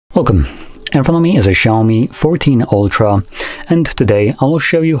Welcome. In front of me is a Xiaomi 14 Ultra, and today I will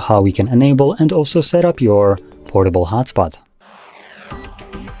show you how we can enable and also set up your portable hotspot.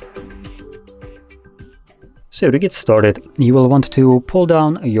 So to get started, you will want to pull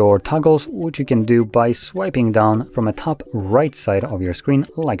down your toggles, which you can do by swiping down from the top right side of your screen,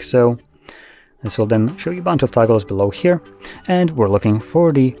 like so. This will then show you a bunch of toggles below here, and we're looking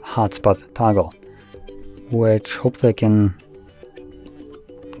for the hotspot toggle, which hopefully I can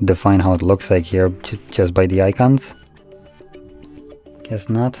define how it looks like here just by the icons. Guess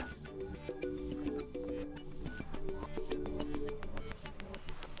not.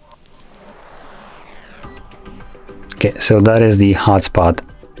 Okay, so that is the hotspot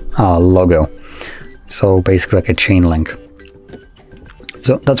logo. So basically like a chain link.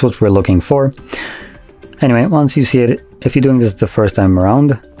 So that's what we're looking for. Anyway, once you see it, if you're doing this the first time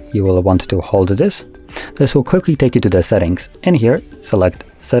around, you will want to hold this. This will quickly take you to the settings. In here, select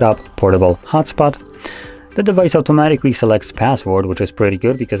Set Up Portable Hotspot. The device automatically selects password, which is pretty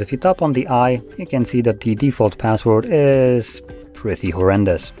good because if you tap on the eye, you can see that the default password is pretty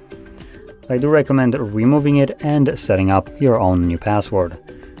horrendous. I do recommend removing it and setting up your own new password.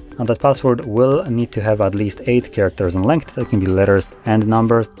 Now that password will need to have at least 8 characters in length. That can be letters and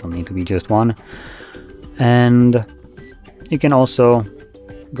numbers, don't need to be just one. And you can also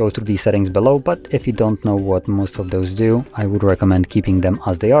go through the settings below, but if you don't know what most of those do, I would recommend keeping them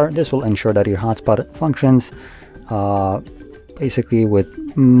as they are. This will ensure that your hotspot functions basically with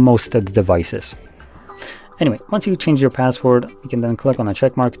most of the devices. Anyway, once you change your password, you can then click on a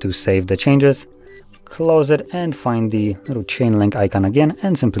check mark to save the changes, close it, and find the little chain link icon again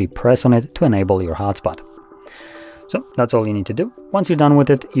and simply press on it to enable your hotspot. So that's all you need to do. Once you're done with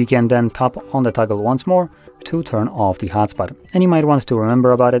it, you can then tap on the toggle once more to turn off the hotspot. And you might want to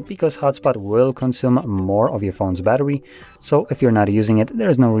remember about it because hotspot will consume more of your phone's battery. So if you're not using it,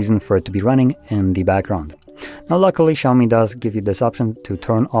 there's no reason for it to be running in the background. Now luckily Xiaomi does give you this option to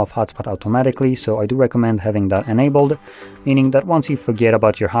turn off hotspot automatically, so I do recommend having that enabled, meaning that once you forget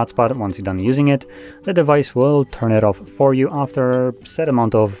about your hotspot, once you're done using it, the device will turn it off for you after a set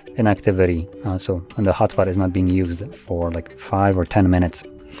amount of inactivity, so when the hotspot is not being used for like 5 or 10 minutes.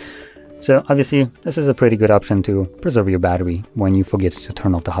 So obviously this is a pretty good option to preserve your battery when you forget to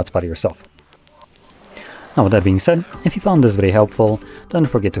turn off the hotspot yourself. Now with that being said, if you found this very helpful, don't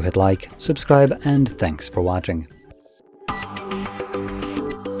forget to hit like, subscribe, and thanks for watching.